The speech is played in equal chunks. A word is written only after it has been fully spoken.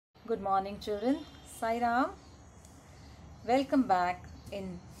Good morning children. Sai Ram. Welcome back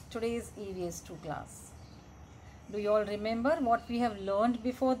in today's EVS 2 class. Do you all remember what we have learned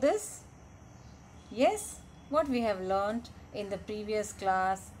before this? Yes, what we have learned in the previous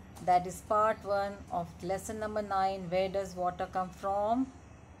class, that is part 1 of lesson number 9, where does water come from?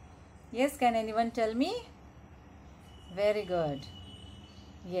 Yes, can anyone tell me? Very good.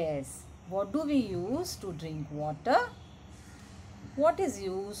 Yes, what do we use to drink water? What is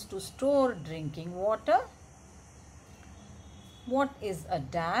used to store drinking water? What is a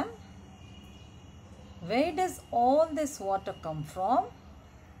dam? Where does all this water come from?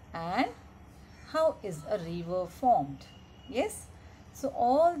 And how is a river formed? Yes, so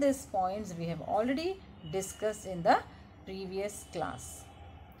all these points we have already discussed in the previous class.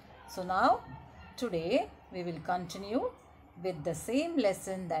 So now today we will continue with the same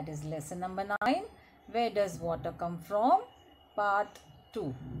lesson, that is lesson number 9, where does water come from, part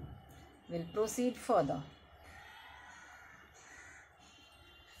 2. We'll proceed further.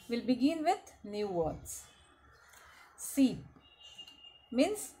 We'll begin with new words. Seep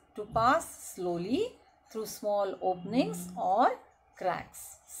means to pass slowly through small openings or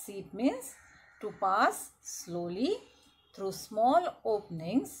cracks. Seep means to pass slowly through small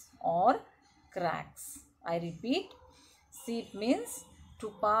openings or cracks. I repeat, seep means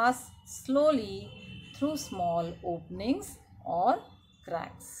to pass slowly through small openings or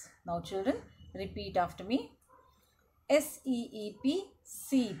cracks. Now children, repeat after me. S-E-E-P,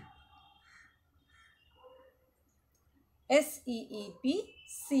 seep. S-E-E-P,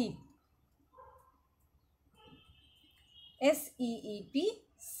 seep. S-E-E-P,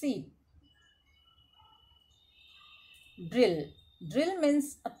 seep. Drill. Drill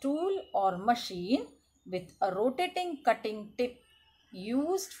means a tool or machine with a rotating cutting tip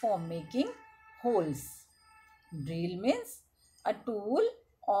used for making holes. Drill means a tool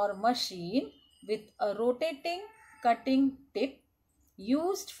or machine with a rotating cutting tip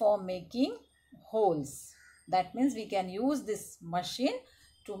used for making holes. That means we can use this machine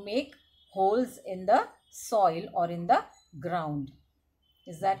to make holes in the soil or in the ground.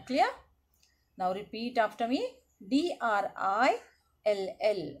 Is that clear? Now repeat after me. D-R-I-L-L,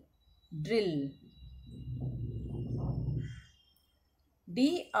 drill.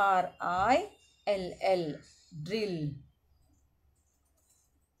 D-R-I-L-L, drill.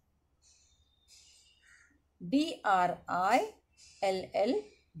 D-R-I-L-L,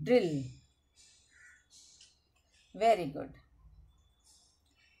 drill. Very good.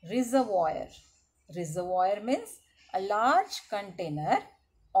 Reservoir. Reservoir means a large container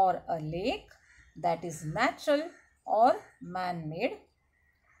or a lake that is natural or man-made,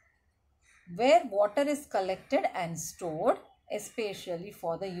 where water is collected and stored, especially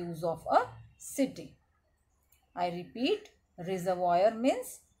for the use of a city. I repeat, reservoir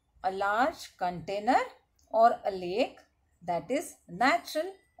means a large container or a lake that is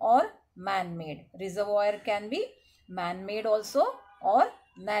natural or man-made. Reservoir can be man-made also or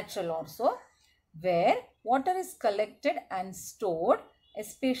natural also, where water is collected and stored,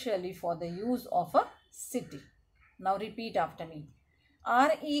 especially for the use of a city. Now repeat after me.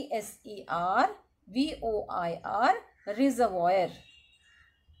 R-E-S-E-R-V-O-I-R, reservoir.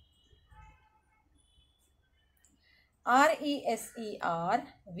 R-E-S-E-R-V-O-I-R,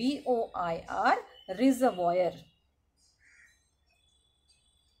 reservoir.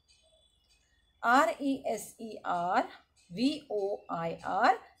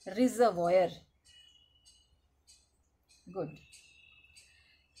 R-E-S-E-R-V-O-I-R, reservoir. Good.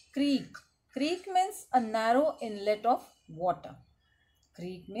 Creek. Creek means a narrow inlet of water.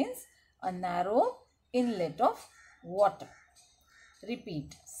 Creek means a narrow inlet of water.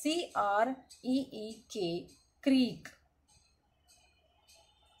 Repeat. C-R-E-E-K, creek.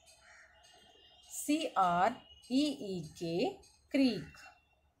 C-R-E-E-K, creek.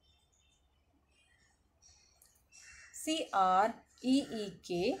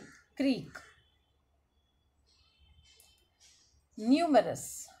 C-R-E-E-K, creek.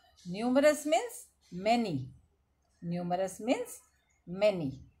 Numerous. Numerous means many. Numerous means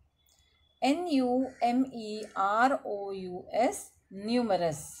many. N-U-M-E-R-O-U-S,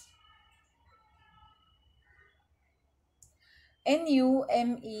 numerous.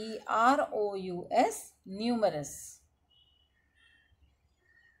 N-U-M-E-R-O-U-S, numerous.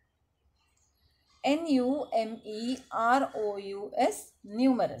 N-U-M-E-R-O-U-S,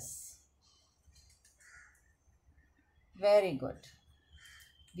 numerous. Very good.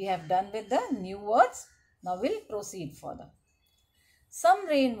 We have done with the new words. Now we'll proceed further. Some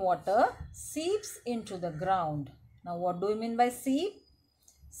rainwater seeps into the ground. Now what do you mean by seep?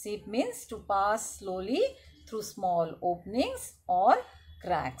 Seep means to pass slowly through small openings or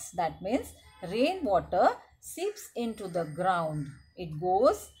cracks. That means rainwater seeps into the ground. It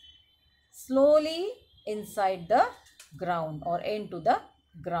goes slowly inside the ground or into the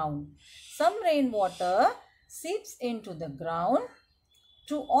ground. Some rainwater seeps into the ground.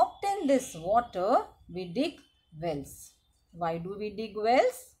 To obtain this water, we dig wells. Why do we dig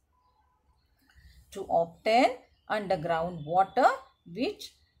wells? To obtain underground water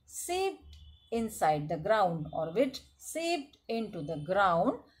which seeped inside the ground or which seeped into the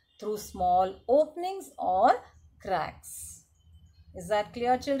ground through small openings or cracks. Is that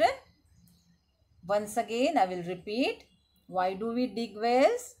clear, children? Once again, I will repeat. Why do we dig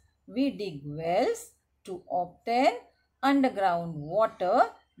wells? We dig wells to obtain underground water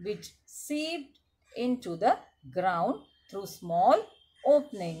which seeped into the ground through small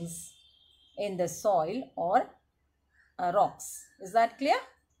openings in the soil or rocks. Is that clear?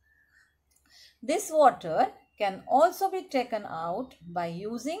 This water can also be taken out by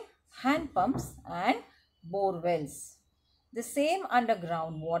using hand pumps and bore wells. The same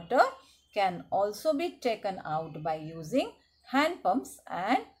underground water can also be taken out by using hand pumps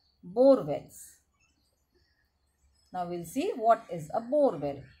and bore wells. Now we'll see what is a bore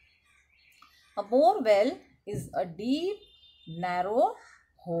well. A bore well is a deep, narrow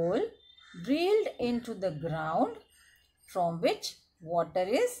hole drilled into the ground from which water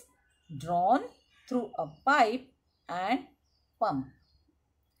is drawn through a pipe and pump.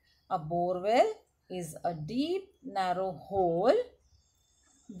 A bore well is a deep, narrow hole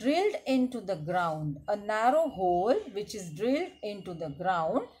drilled into the ground. A narrow hole which is drilled into the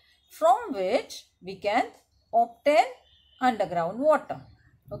ground from which we can obtain underground water.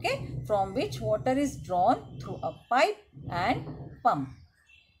 Okay, from which water is drawn through a pipe and pump.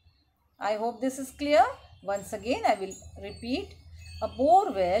 I hope this is clear. Once again, I will repeat. A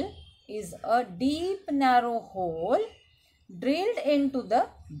bore well is a deep, narrow hole drilled into the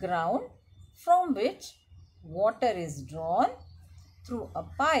ground from which water is drawn through a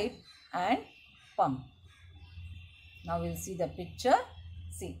pipe and pump. Now we'll see the picture.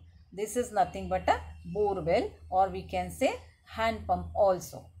 See, this is nothing but a bore well, or we can say hand pump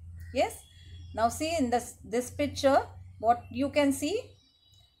also. Yes. Now see in this picture, what you can see?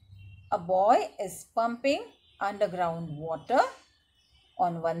 A boy is pumping underground water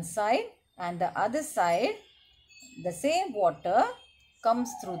on one side, and the other side the same water comes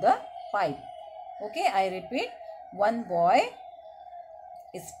through the pipe. Okay, I repeat, one boy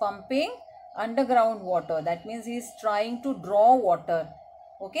is pumping underground water. That means he is trying to draw water.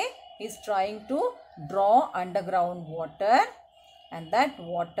 Okay, he is trying to draw underground water, and that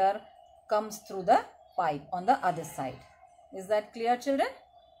water comes through the pipe on the other side. Is that clear, children?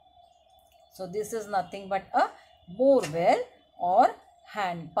 So this is nothing but a bore well or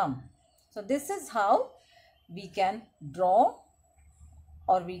hand pump. So this is how we can draw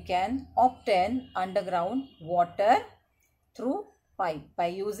or we can obtain underground water through pipe by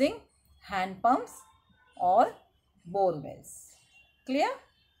using hand pumps or bore wells. Clear?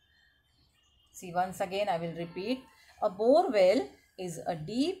 See, once again I will repeat. A bore well is a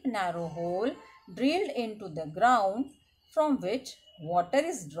deep, narrow hole drilled into the ground from which water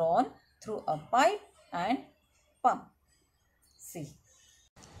is drawn through a pipe and pump. See.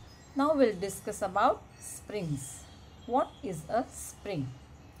 Now we'll discuss about springs. What is a spring?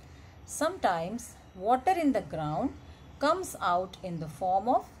 Sometimes water in the ground comes out in the form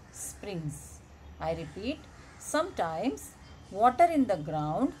of springs. I repeat, sometimes water in the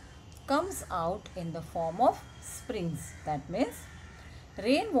ground comes out in the form of springs. That means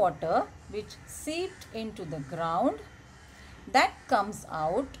rainwater which seeped into the ground, that comes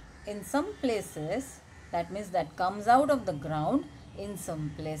out in some places. That means that comes out of the ground in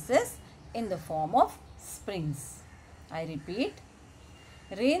some places in the form of springs. I repeat,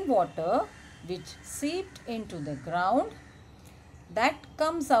 rainwater which seeped into the ground, that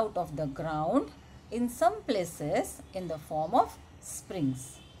comes out of the ground in some places in the form of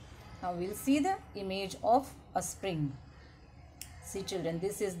springs. Now we'll see the image of a spring. See children,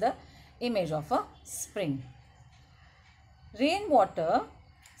 this is the image of a spring. Rainwater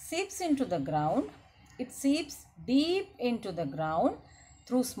seeps into the ground. It seeps deep into the ground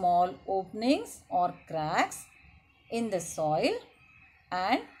through small openings or cracks in the soil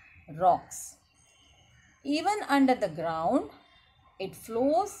and rocks. Even under the ground, it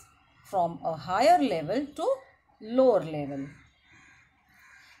flows from a higher level to lower level.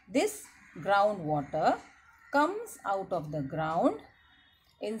 This groundwater comes out of the ground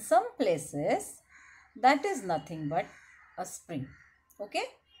in some places. That is nothing but a spring. Okay?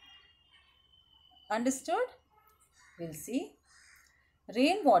 Understood? We'll see.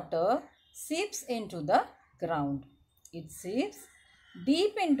 Rainwater seeps into the ground. It seeps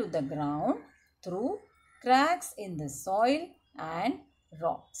deep into the ground through cracks in the soil and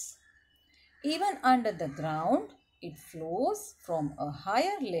rocks. Even under the ground, it flows from a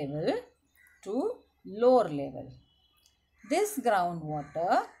higher level to lower level. This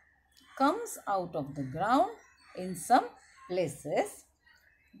groundwater comes out of the ground in some places.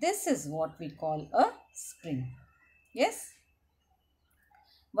 This is what we call a spring. Yes?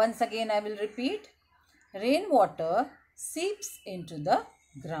 Once again I will repeat. Rainwater seeps into the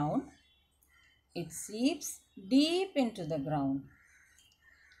ground. It seeps deep into the ground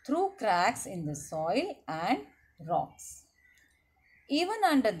through cracks in the soil and rocks. Even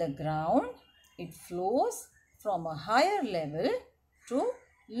under the ground, it flows from a higher level to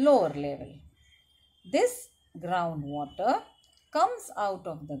lower level. This groundwater comes out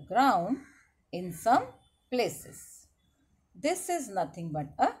of the ground in some places. This is nothing but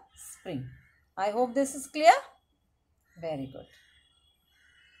a spring. I hope this is clear. Very good.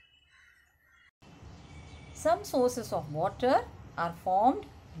 Some sources of water are formed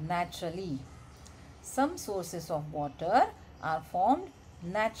naturally. Some sources of water are formed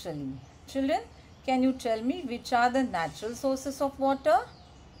naturally. Children, can you tell me which are the natural sources of water?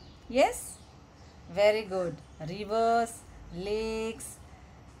 Yes? Very good. Rivers, lakes,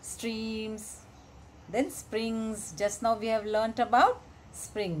 streams, then springs. Just now we have learnt about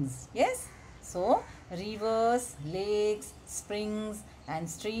springs. Yes? So, rivers, lakes, springs and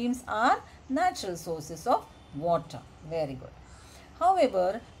streams are natural sources of water. Very good.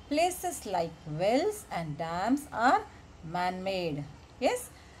 However, places like wells and dams are man-made. Yes?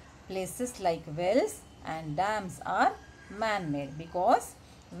 Places like wells and dams are man-made because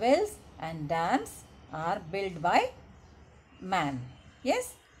wells and dams are built by man.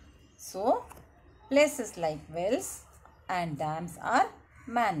 Yes? So, places like wells and dams are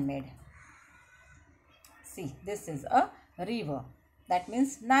man-made. See, this is a river. That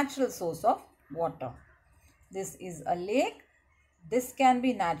means natural source of water. This is a lake. This can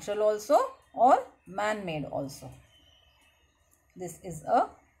be natural also or man-made also. This is a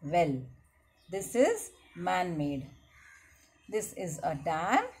well. This is man-made. This is a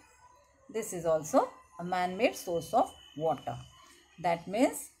dam. This is also a man-made source of water. That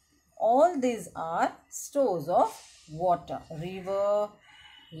means all these are stores of water. River,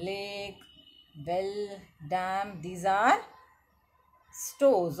 lake, well, dam. These are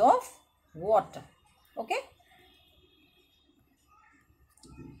stores of water. Okay.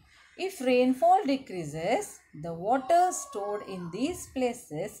 If rainfall decreases, the water stored in these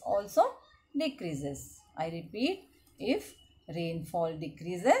places also decreases. I repeat, if rainfall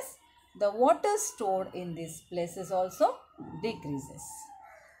decreases, the water stored in these places also decreases.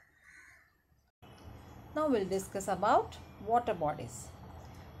 Now we'll discuss about water bodies.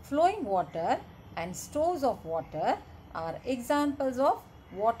 Flowing water and stores of water are examples of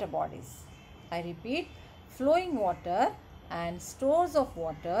water bodies. I repeat, flowing water and stores of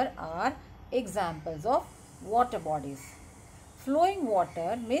water are examples of water bodies. Flowing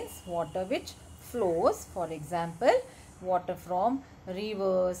water means water which flows. For example, water from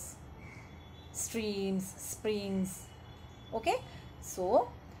rivers, streams, springs. Okay. So,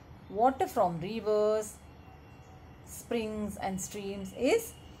 water from rivers, springs and streams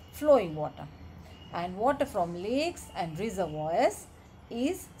is flowing water. And water from lakes and reservoirs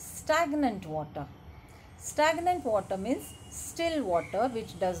is stagnant water. Stagnant water means still water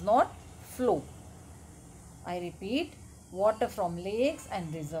which does not flow. I repeat, water from lakes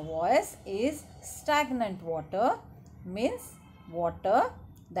and reservoirs is stagnant water, means water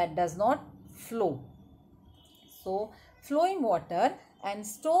that does not flow. So, flowing water and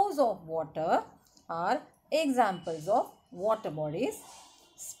stores of water are examples of water bodies.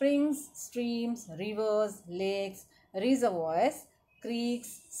 Springs, streams, rivers, lakes, reservoirs,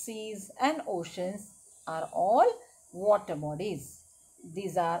 creeks, seas and oceans are all water bodies.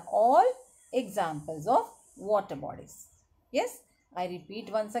 These are all examples of water bodies. Yes, I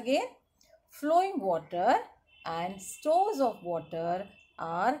repeat once again. Flowing water and stores of water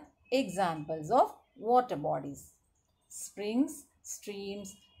are examples of water bodies. Springs,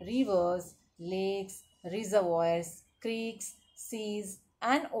 streams, rivers, lakes, reservoirs, creeks, seas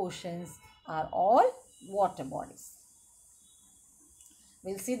and oceans are all water bodies.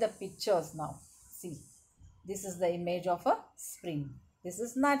 We'll see the pictures now. See, this is the image of a spring. This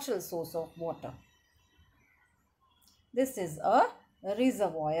is natural source of water. This is a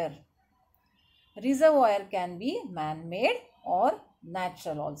reservoir. Reservoir can be man-made or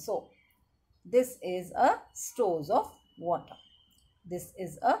natural also. This is a stores of water. This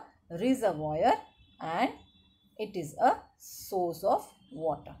is a reservoir and it is a source of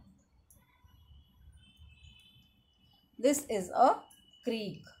water. This is a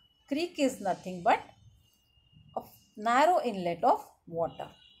creek. Creek is nothing but a narrow inlet of water.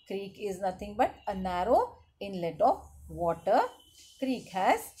 Creek is nothing but a narrow inlet of water. Creek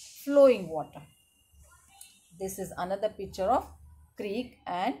has flowing water. This is another picture of creek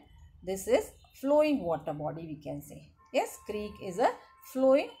and this is flowing water body, we can say. Yes, creek is a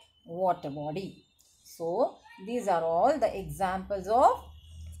flowing water body. So, these are all the examples of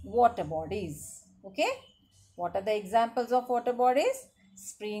water bodies. Okay. What are the examples of water bodies?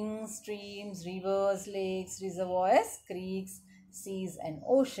 Springs, streams, rivers, lakes, reservoirs, creeks, seas and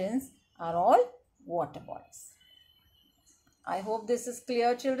oceans are all water bodies. I hope this is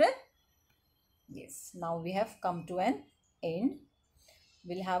clear, children. Yes, now we have come to an end.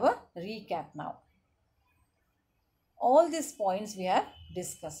 We'll have a recap now. All these points we have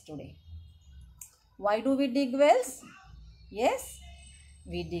discussed today. Why do we dig wells? Yes,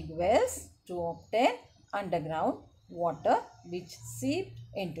 we dig wells to obtain underground water which seep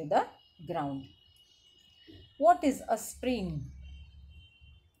into the ground. What is a spring?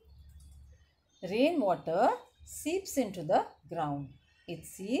 Rainwater seeps into the ground. It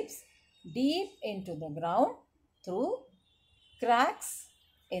seeps deep into the ground through cracks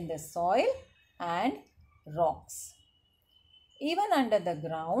in the soil and rocks. Even under the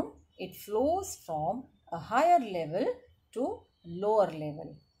ground, it flows from a higher level to lower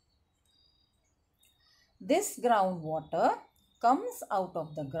level. This groundwater comes out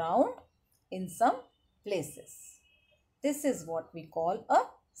of the ground in some places. This is what we call a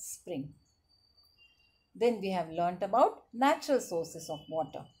spring. Then we have learnt about natural sources of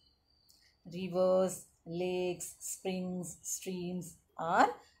water. Rivers, lakes, springs, streams are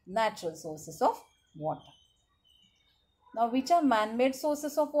natural sources of water. Now, which are man-made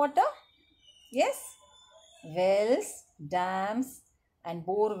sources of water? Yes, wells, dams and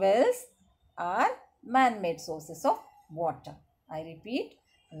bore wells are man-made sources of water. I repeat,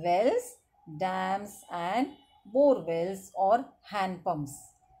 wells, dams and bore wells or hand pumps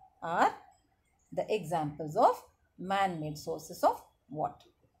are the examples of man-made sources of water.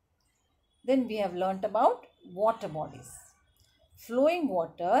 Then we have learnt about water bodies. Flowing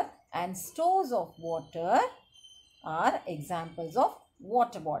water and stores of water are examples of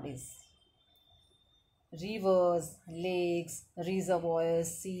water bodies. Rivers, lakes, reservoirs,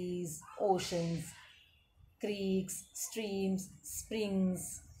 seas, oceans, creeks, streams,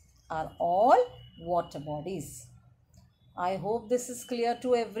 springs are all water bodies. I hope this is clear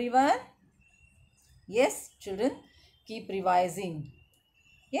to everyone. Yes, children, keep revising.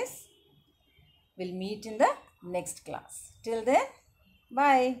 Yes, we'll meet in the next class. Till then,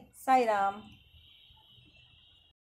 bye. Sai Ram.